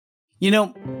You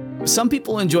know, some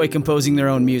people enjoy composing their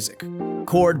own music,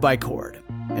 chord by chord,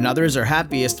 and others are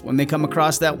happiest when they come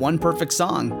across that one perfect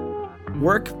song.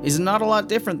 Work is not a lot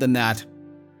different than that.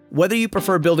 Whether you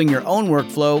prefer building your own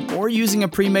workflow or using a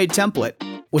pre-made template,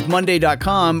 with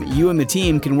Monday.com, you and the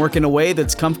team can work in a way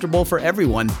that's comfortable for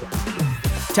everyone.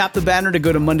 Tap the banner to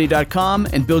go to Monday.com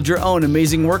and build your own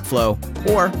amazing workflow,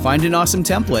 or find an awesome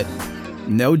template.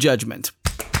 No judgment.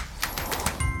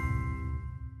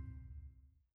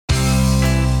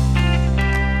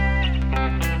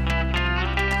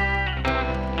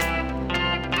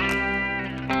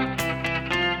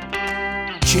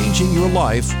 Changing your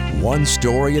life one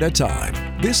story at a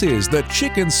time. This is the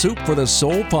Chicken Soup for the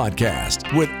Soul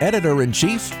podcast with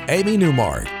Editor-in-Chief Amy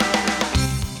Newmark.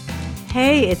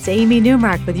 Hey, it's Amy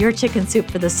Newmark with your Chicken Soup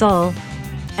for the Soul.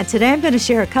 And today I'm going to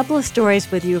share a couple of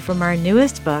stories with you from our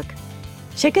newest book,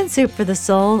 Chicken Soup for the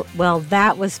Soul. Well,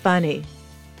 that was funny.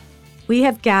 We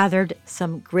have gathered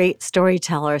some great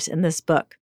storytellers in this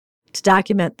book to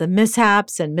document the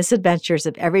mishaps and misadventures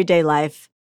of everyday life.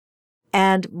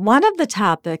 And one of the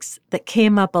topics that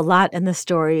came up a lot in the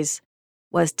stories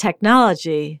was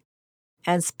technology,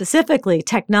 and specifically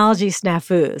technology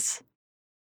snafus.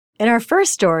 In our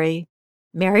first story,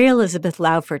 Mary Elizabeth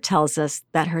Laufer tells us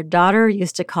that her daughter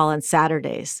used to call on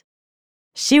Saturdays.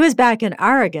 She was back in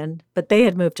Oregon, but they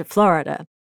had moved to Florida.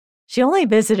 She only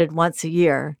visited once a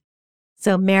year,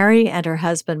 so Mary and her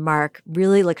husband Mark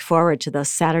really looked forward to those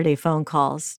Saturday phone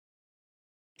calls.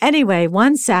 Anyway,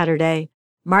 one Saturday,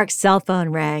 Mark's cell phone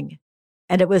rang,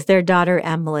 and it was their daughter,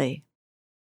 Emily.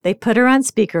 They put her on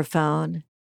speakerphone,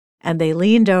 and they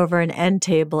leaned over an end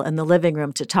table in the living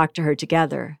room to talk to her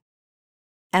together.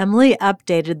 Emily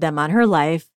updated them on her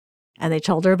life, and they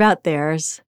told her about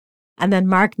theirs, and then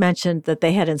Mark mentioned that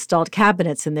they had installed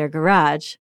cabinets in their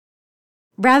garage.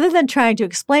 Rather than trying to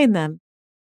explain them,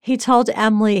 he told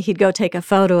Emily he'd go take a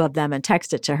photo of them and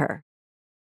text it to her.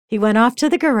 He went off to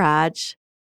the garage,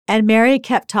 and Mary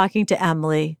kept talking to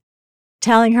Emily,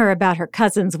 telling her about her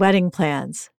cousin's wedding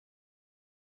plans.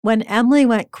 When Emily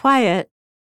went quiet,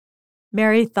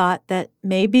 Mary thought that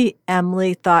maybe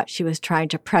Emily thought she was trying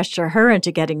to pressure her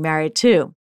into getting married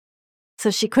too. So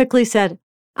she quickly said,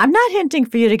 "I'm not hinting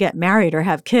for you to get married or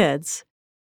have kids."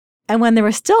 And when there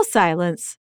was still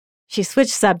silence, she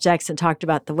switched subjects and talked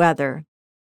about the weather.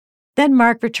 Then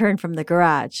Mark returned from the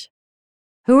garage.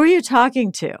 "Who are you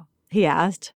talking to?" he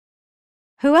asked.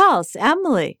 "Who else?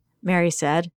 Emily," Mary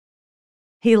said.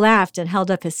 He laughed and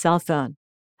held up his cell phone.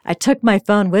 "I took my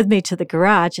phone with me to the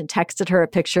garage and texted her a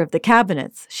picture of the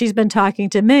cabinets. She's been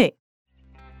talking to me."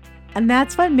 And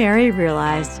that's when Mary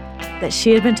realized that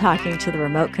she had been talking to the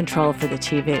remote control for the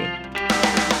TV.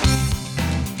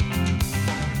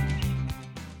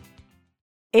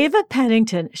 Ava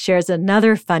Pennington shares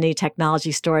another funny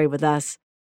technology story with us,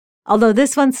 although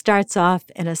this one starts off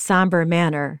in a somber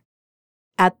manner,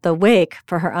 at the wake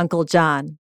for her Uncle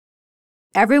John.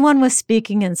 Everyone was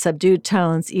speaking in subdued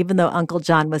tones, even though Uncle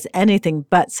John was anything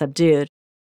but subdued.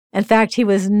 In fact, he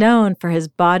was known for his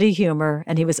bawdy humor,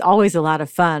 and he was always a lot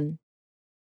of fun.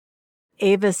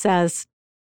 Ava says,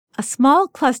 "A small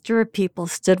cluster of people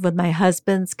stood with my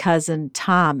husband's cousin,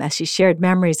 Tom, as she shared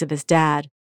memories of his dad.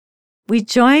 We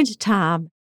joined Tom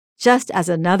just as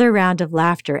another round of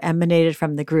laughter emanated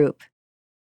from the group.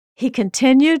 He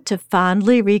continued to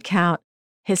fondly recount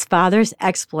his father's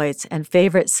exploits and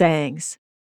favorite sayings.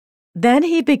 Then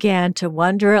he began to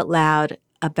wonder aloud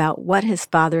about what his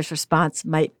father's response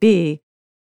might be,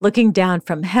 looking down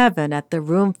from heaven at the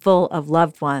room full of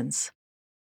loved ones.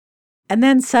 And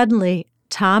then suddenly,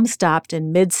 Tom stopped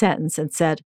in mid-sentence and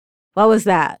said, 'What was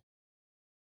that?'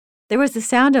 There was the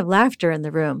sound of laughter in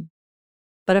the room,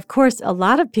 but of course a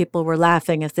lot of people were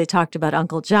laughing as they talked about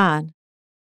Uncle John.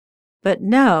 But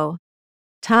no,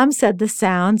 Tom said the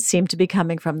sound seemed to be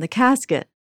coming from the casket."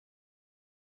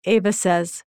 Ava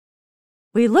says,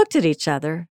 "We looked at each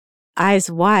other,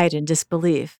 eyes wide in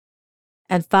disbelief,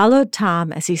 and followed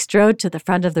Tom as he strode to the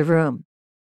front of the room.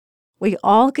 We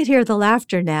all could hear the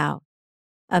laughter now,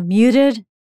 a muted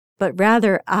but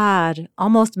rather odd,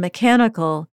 almost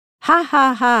mechanical, ha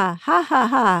ha ha, ha ha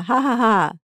ha, ha ha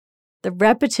ha. The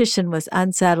repetition was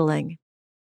unsettling.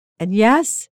 And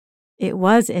yes, it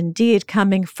was indeed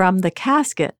coming from the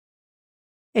casket.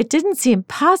 It didn't seem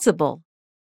possible,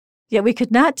 yet we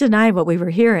could not deny what we were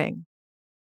hearing."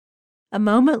 A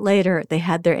moment later, they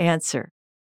had their answer.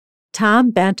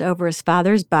 Tom bent over his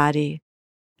father's body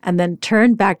and then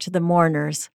turned back to the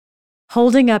mourners,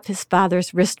 holding up his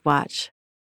father's wristwatch.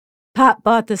 "Pop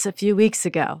bought this a few weeks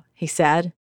ago," he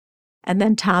said. And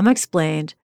then Tom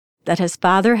explained that his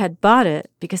father had bought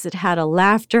it because it had a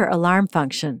laughter alarm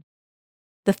function.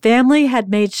 The The family had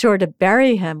made sure to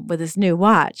bury him with his new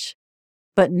watch,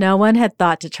 but no one had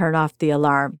thought to turn off the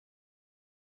alarm.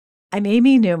 I'm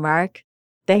Amy Newmark.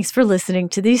 Thanks for listening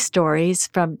to these stories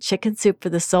from Chicken Soup for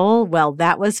the Soul. Well,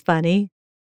 that was funny.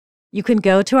 You can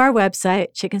go to our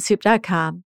website,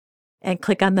 chickensoup.com, and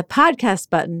click on the podcast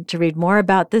button to read more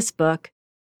about this book,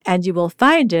 and you will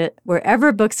find it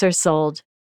wherever books are sold,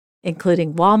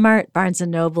 including Walmart, Barnes &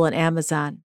 Noble, and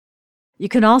Amazon. You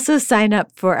can also sign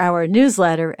up for our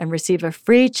newsletter and receive a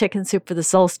free Chicken Soup for the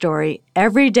Soul story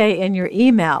every day in your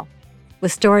email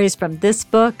with stories from this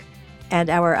book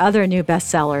and our other new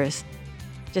bestsellers.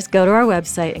 Just go to our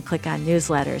website and click on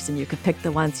newsletters, and you can pick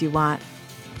the ones you want.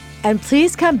 And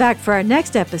please come back for our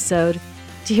next episode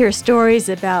to hear stories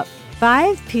about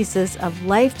 5 pieces of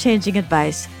life-changing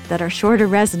advice that are sure to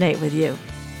resonate with you.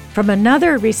 From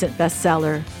another recent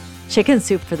bestseller, Chicken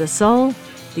Soup for the Soul,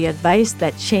 The Advice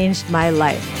That Changed My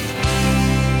Life.